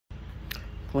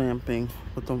Glamping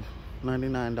with a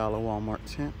 $99 Walmart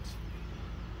tent.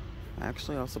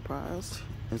 Actually, I was surprised.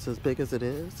 It's as big as it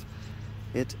is.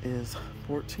 It is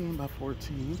 14 by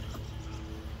 14.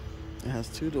 It has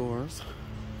 2 doors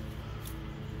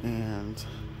and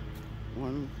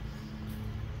 1,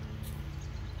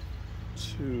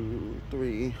 2,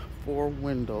 3, 4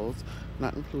 windows,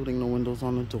 not including the windows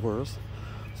on the doors.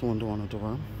 There's a window on the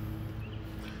door.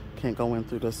 Can't go in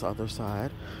through this other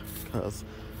side because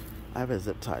I have it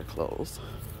zip tied closed.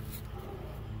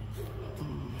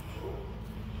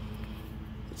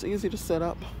 It's easy to set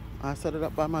up. I set it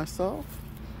up by myself.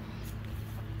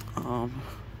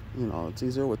 You know, it's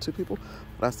easier with 2 people,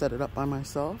 but I set it up by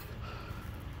myself.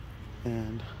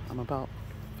 And I'm about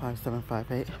 5'7",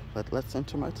 5'8", but let's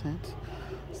enter my tent.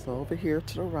 So over here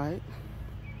to the right,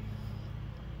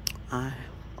 I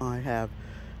have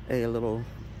a little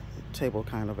table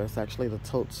kind of. It's actually the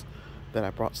totes that I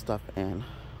brought stuff in,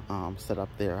 set up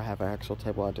there. I have an actual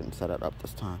table. I didn't set it up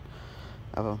this time.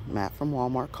 I have a mat from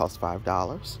Walmart, cost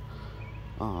 $5.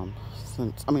 Not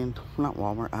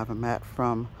Walmart, I have a mat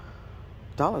from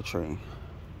Dollartree,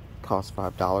 cost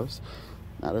 $5.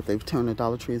 Now that they've turned the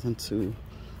Dollartrees into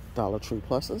Dollartree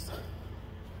Pluses,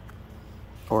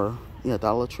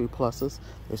 Dollartree Pluses,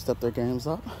 they stepped their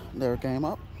game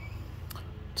up.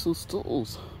 2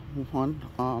 stools,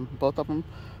 both of them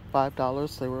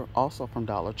 $5. They were also from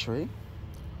Dollar Tree.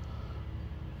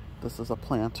 This is a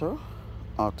planter,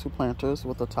 2 planters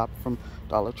with the top from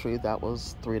Dollar Tree. That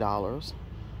was $3,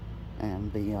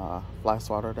 and the fly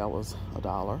swatter, that was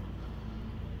 $1.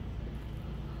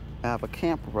 I have a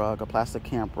camp rug, a plastic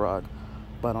camp rug,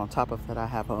 but on top of that I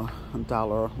have a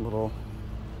 $1 little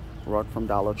rug from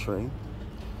Dollar Tree.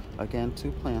 Again,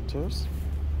 2 planters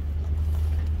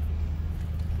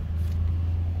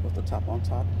with the top on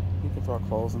top. You can throw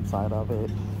clothes inside of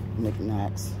it,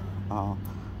 knickknacks.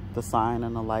 The sign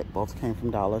and the light both came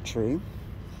from Dollar Tree.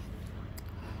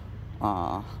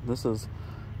 This is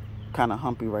kind of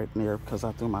humpy right there because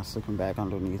I threw my sleeping bag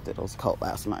underneath it. It was cold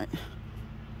last night.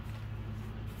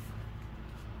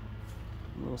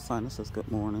 Little sign that says good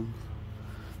morning.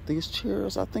 These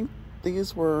chairs, I think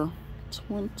these were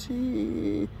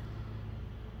 $20 or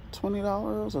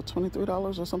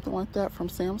 $23 or something like that from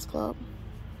Sam's Club.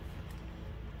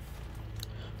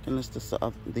 And this is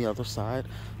the other side.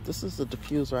 This is the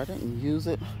diffuser. I didn't use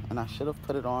it, and I should have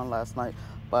put it on last night,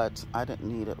 but I didn't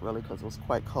need it really because it was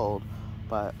quite cold.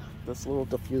 But this little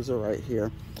diffuser right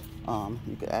here,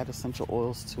 you could add essential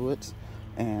oils to it,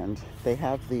 and they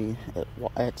have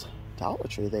at Dollar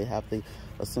Tree, they have the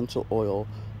essential oil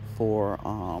for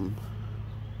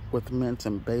with mint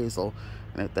and basil,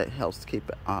 and that helps to keep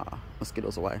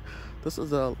mosquitoes away. This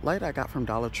is a light I got from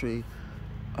Dollar Tree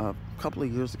a couple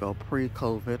of years ago,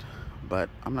 pre-COVID, but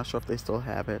I'm not sure if they still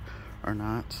have it or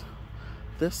not.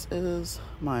 This is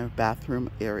my bathroom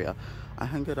area. I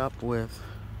hung it up with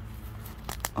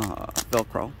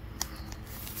Velcro,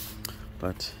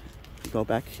 but if you go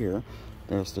back here,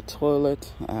 there's the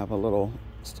toilet. I have a little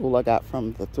stool I got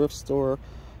from the thrift store,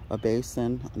 a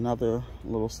basin, another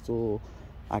little stool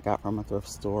I got from a thrift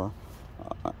store,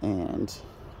 and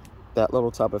that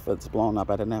little tub, if it's blown up,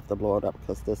 I didn't have to blow it up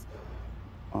because this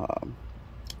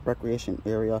recreation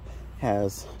area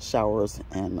has showers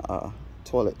and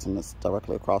toilets, and it's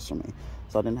directly across from me,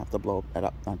 so I didn't have to blow it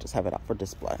up. I just have it out for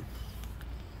display.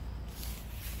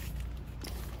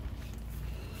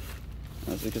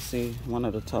 As you can see, one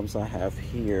of the tubs I have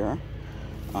here,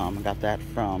 I got that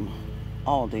from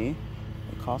Aldi.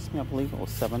 It cost me, I believe it was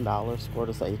 $7 for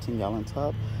this 18-gallon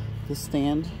tub. This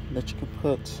stand that you can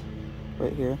put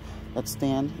right here, that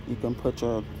stand you can put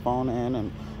your phone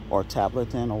in or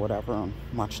tablet in or whatever, and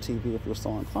watch TV if you're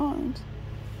so inclined.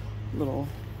 Little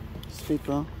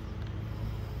speaker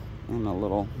and a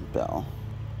little bell.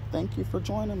 Thank you for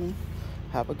joining me.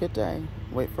 Have a good day.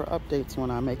 Wait for updates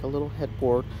when I make a little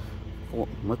headboard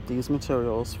with these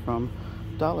materials from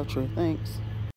Dollar Tree. Thanks.